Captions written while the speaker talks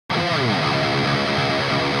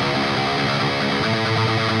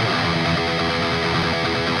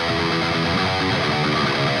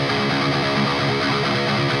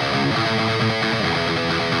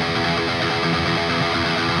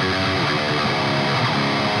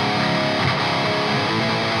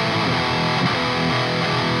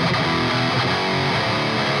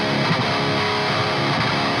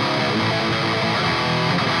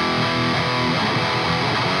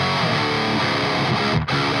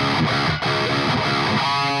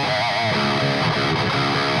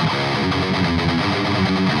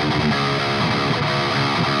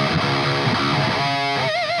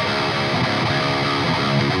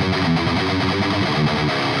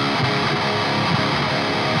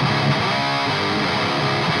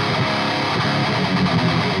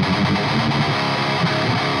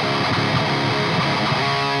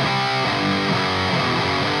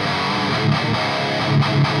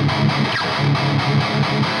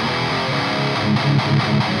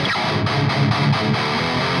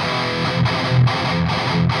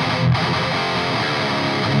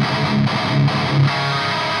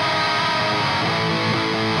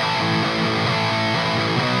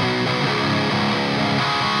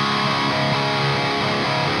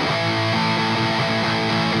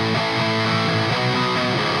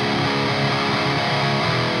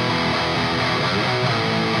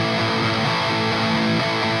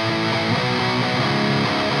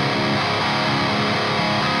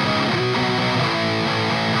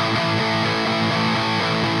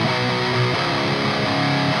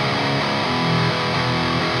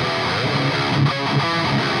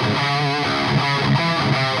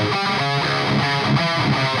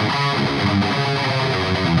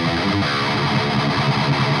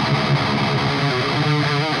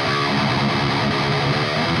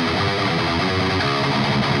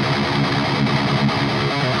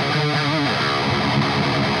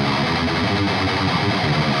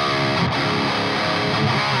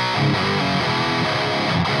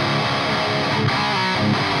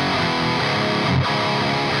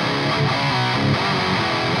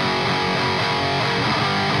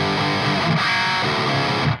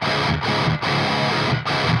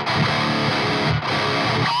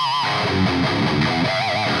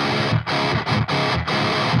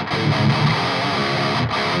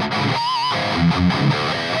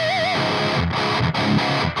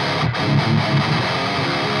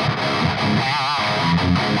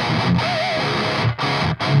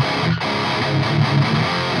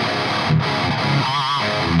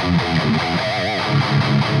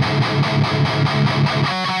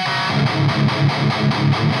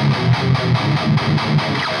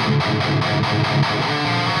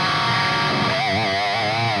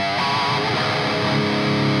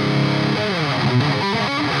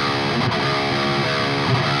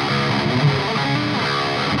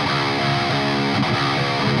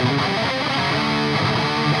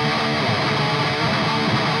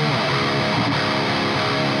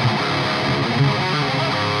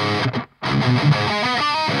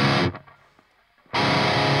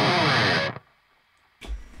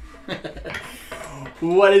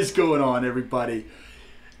What is going on, everybody?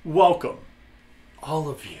 Welcome, all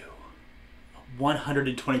of you,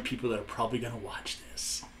 120 people that are probably going to watch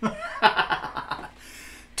this,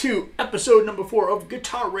 to episode number 4 of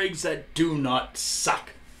Guitar Rigs That Do Not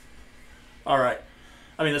Suck. Alright,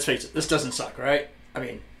 I mean, let's face it, this doesn't suck, right? I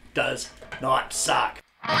mean, does not suck.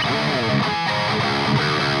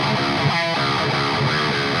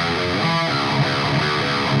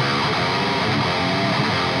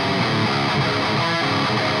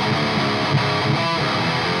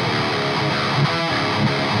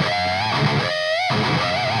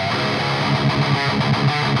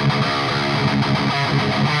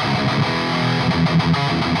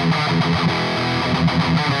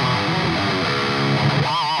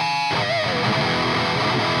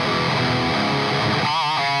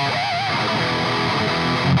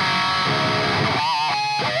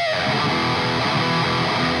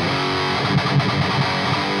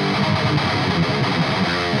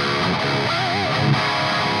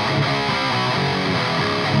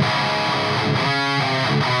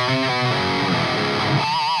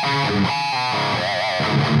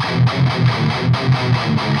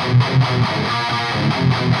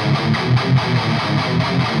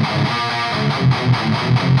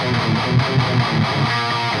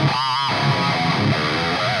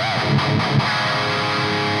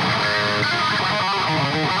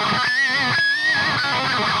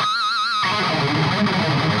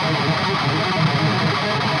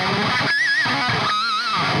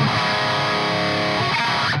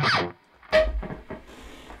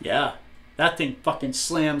 Yeah, that thing fucking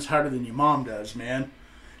slams harder than your mom does, man.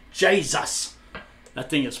 Jesus! That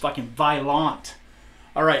thing is fucking violent.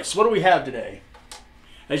 Alright, so what do we have today?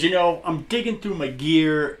 As you know, I'm digging through my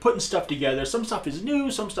gear, putting stuff together. Some stuff is new,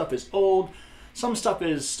 some stuff is old, some stuff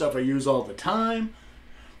is stuff I use all the time.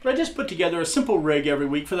 But I just put together a simple rig every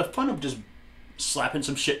week for the fun of just slapping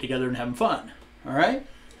some shit together and having fun. Alright?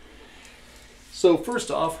 So first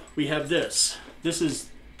off, we have this. This is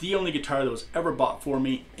the only guitar that was ever bought for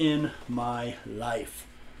me in my life.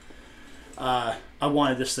 I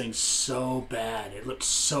wanted this thing so bad. It looks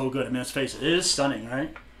so good. I mean, let's face it, it is stunning,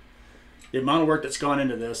 right? The amount of work that's gone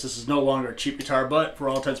into this is no longer a cheap guitar, but for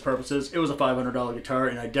all intents and purposes, it was a $500 guitar,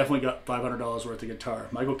 and I definitely got $500 worth of guitar.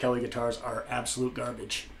 Michael Kelly guitars are absolute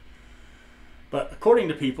garbage. But according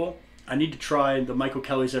to people, I need to try the Michael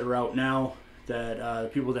Kellys that are out now, that the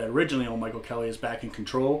people that originally owned Michael Kelly is back in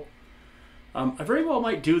control. I very well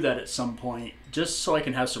might do that at some point, just so I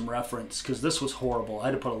can have some reference, because this was horrible. I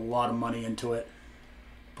had to put a lot of money into it.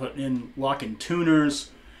 Put in lock-in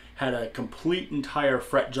tuners, had a complete entire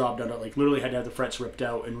fret job done. Like literally had to have the frets ripped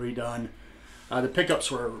out and redone. The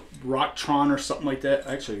pickups were Rocktron or something like that.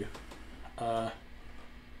 Actually,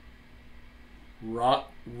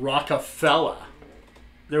 Rockefeller.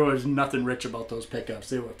 There was nothing rich about those pickups.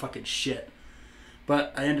 They were fucking shit.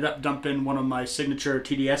 But I ended up dumping one of my signature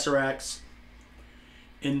TDS racks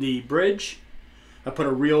in the bridge. I put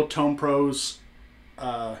a real Tone Pros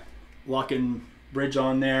lock-in bridge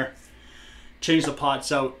on there. Changed the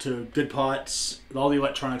pots out to good pots. All the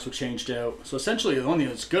electronics were changed out. So essentially the only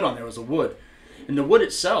thing that's good on there was the wood. And the wood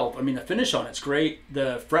itself, I mean, the finish on it's great.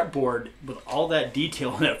 The fretboard, with all that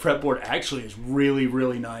detail on that fretboard, actually is really,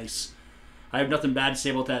 really nice. I have nothing bad to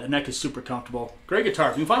say about that. The neck is super comfortable. Great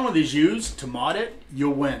guitar. If you can find one of these used to mod it,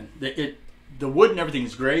 you'll win. The wood and everything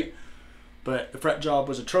is great, but the fret job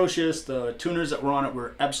was atrocious. The tuners that were on it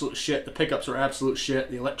were absolute shit. The pickups were absolute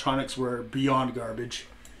shit. The electronics were beyond garbage.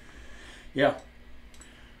 Yeah.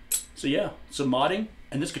 So yeah, some modding,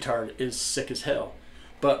 and this guitar is sick as hell.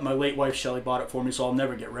 But my late wife Shelly bought it for me, so I'll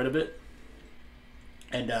never get rid of it.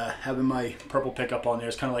 And having my purple pickup on there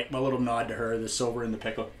is kind of like my little nod to her, the silver in the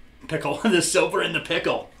pickle. The silver in the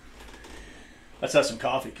pickle. Let's have some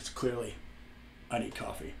coffee, because clearly I need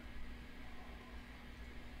coffee.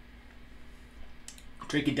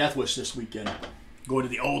 Drinking Death Wish this weekend. Going to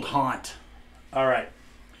the old haunt. Alright.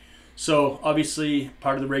 So, obviously,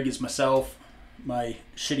 part of the rig is myself, my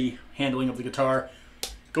shitty handling of the guitar.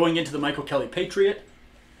 Going into the Michael Kelly Patriot.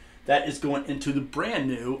 That is going into the brand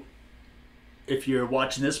new. If you're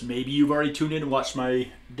watching this, maybe you've already tuned in and watched my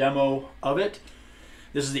demo of it.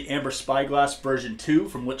 This is the Amber Spyglass version 2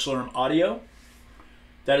 from Lichtlaerm Audio.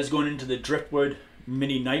 That is going into the Driftwood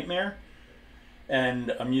Mini Nightmare.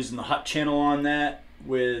 And I'm using the hot channel on that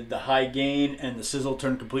with the high gain and the sizzle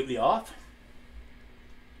turned completely off.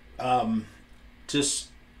 I'm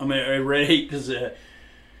ready because,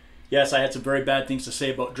 yes, I had some very bad things to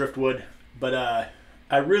say about Driftwood, but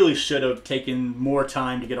I really should have taken more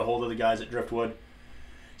time to get a hold of the guys at Driftwood,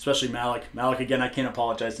 especially Malik. Malik, again, I can't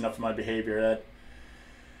apologize enough for my behavior.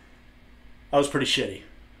 I was pretty shitty,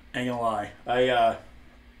 ain't gonna lie. I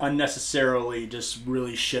unnecessarily just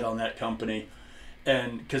really shit on that company.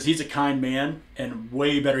 And because he's a kind man and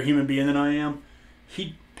way better human being than I am,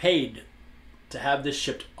 he paid to have this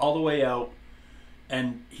shipped all the way out,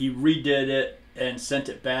 and he redid it and sent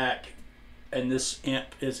it back, and this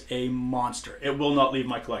amp is a monster. It will not leave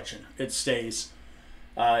my collection. It stays.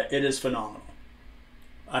 It is phenomenal.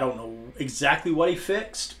 I don't know exactly what he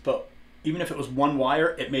fixed, but even if it was one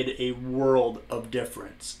wire, it made a world of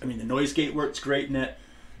difference. I mean, the noise gate works great in it.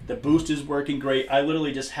 The boost is working great. I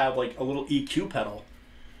literally just have like a little EQ pedal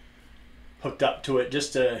hooked up to it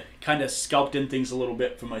just to kind of sculpt in things a little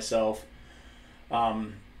bit for myself.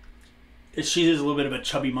 She is a little bit of a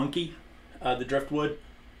chubby monkey, the Driftwood.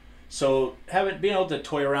 So being able to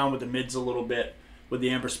toy around with the mids a little bit with the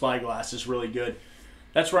Amber Spyglass is really good.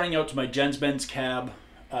 That's running out to my Jens Benz cab,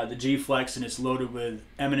 the G-Flex, and it's loaded with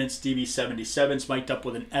Eminence DV77s, mic'd up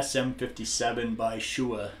with an SM57 by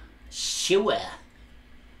Shua.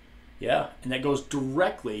 Yeah, and that goes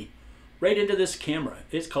directly right into this camera.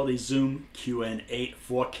 It's called a Zoom QN8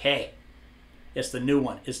 4K. It's the new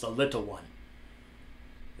one. It's the little one.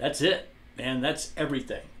 That's it, man. That's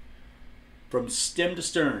everything. From stem to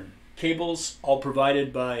stern. Cables all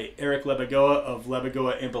provided by Eric Lebegoa of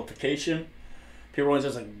Lebegoa Amplification. People always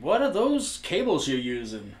ask, like, what are those cables you're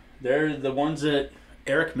using? They're the ones that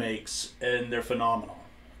Eric makes, and they're phenomenal.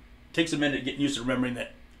 It takes a minute getting used to remembering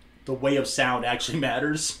that the way of sound actually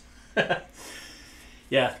matters.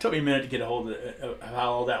 Yeah, it took me a minute to get a hold of how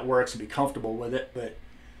all that works and be comfortable with it, but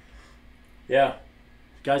yeah,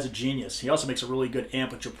 the guy's a genius. He also makes a really good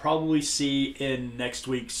amp, which you'll probably see in next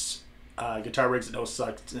week's Guitar Rigs That Don't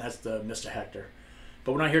Suck, and that's the Mr. Hector.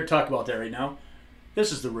 But we're not here to talk about that right now.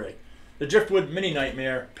 This is the rig. The Driftwood Mini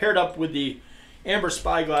Nightmare, paired up with the Amber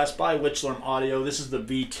Spyglass by Lichtlaerm Audio. This is the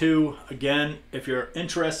V2. Again, if you're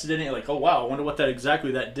interested in it, you're like, oh wow, I wonder what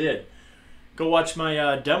exactly that did. Go watch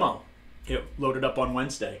my demo. It loaded up on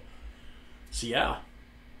Wednesday. So yeah,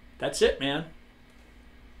 that's it, man.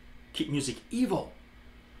 Keep music evil.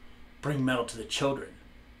 Bring metal to the children.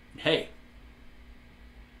 And hey,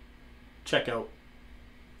 check out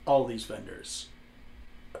all these vendors.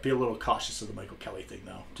 Be a little cautious of the Michael Kelly thing,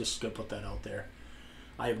 though. Just gonna put that out there.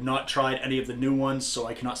 I have not tried any of the new ones, so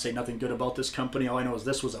I cannot say nothing good about this company. All I know is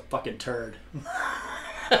this was a fucking turd.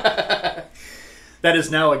 That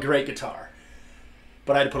is now a great guitar.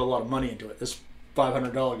 But I had to put a lot of money into it. This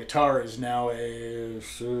 $500 guitar is now a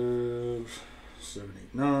 7,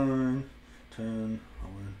 8, 9, 10, 11,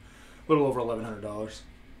 a little over $1,100.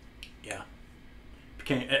 Yeah.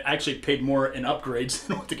 It actually paid more in upgrades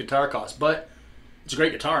than what the guitar cost. But it's a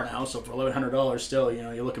great guitar now, so for $1,100 still, you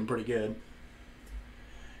know, you're looking pretty good.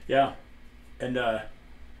 Yeah. And,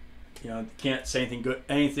 you know, can't say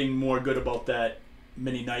anything more good about that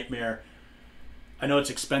Mini Nightmare. I know it's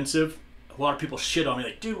expensive. A lot of people shit on me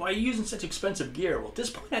like, dude, why are you using such expensive gear? Well, at this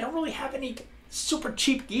point, I don't really have any super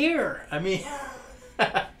cheap gear. I mean,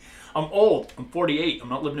 I'm old. I'm 48. I'm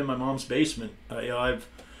not living in my mom's basement. You know, I've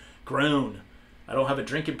grown. I don't have a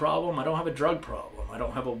drinking problem. I don't have a drug problem. I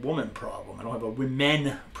don't have a woman problem. I don't have a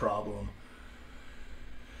women problem.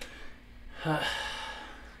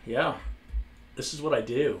 Yeah, this is what I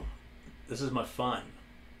do. This is my fun.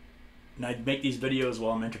 And I make these videos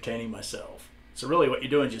while I'm entertaining myself. So really what you're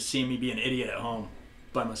doing is just seeing me be an idiot at home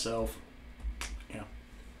by myself. Yeah,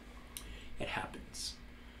 it happens.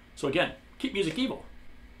 So again, keep music evil.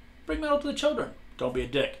 Bring metal to the children. Don't be a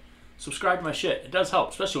dick. Subscribe to my shit. It does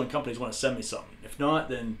help, especially when companies want to send me something. If not,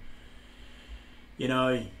 then, you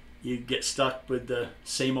know, you get stuck with the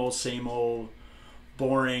same old,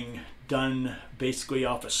 boring, done basically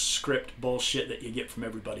off a script bullshit that you get from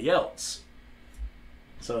everybody else.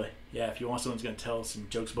 So, yeah, if you want someone who's going to tell some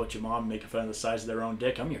jokes about your mom and make fun of the size of their own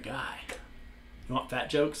dick, I'm your guy. You want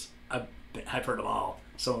fat jokes? I've heard them all.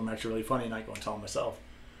 Some of them are actually really funny, and I go and tell them myself.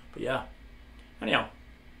 But yeah. Anyhow,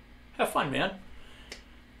 have fun, man.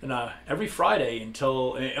 And every Friday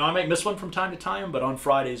until... I might miss one from time to time, but on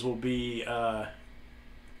Fridays will be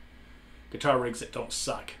Guitar Rigs That Don't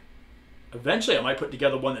Suck. Eventually, I might put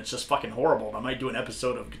together one that's just fucking horrible, and I might do an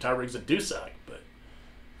episode of Guitar Rigs That Do Suck, but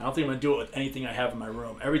I don't think I'm going to do it with anything I have in my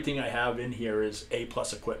room. Everything I have in here is A+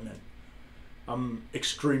 equipment. I'm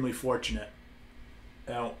extremely fortunate.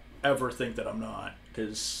 I don't ever think that I'm not,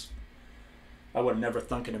 because I would have never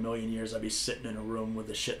thunk in a million years I'd be sitting in a room with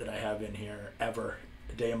the shit that I have in here ever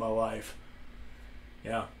a day in my life.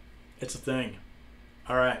 Yeah, it's a thing.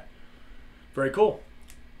 All right. Very cool.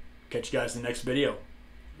 Catch you guys in the next video.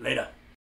 Later.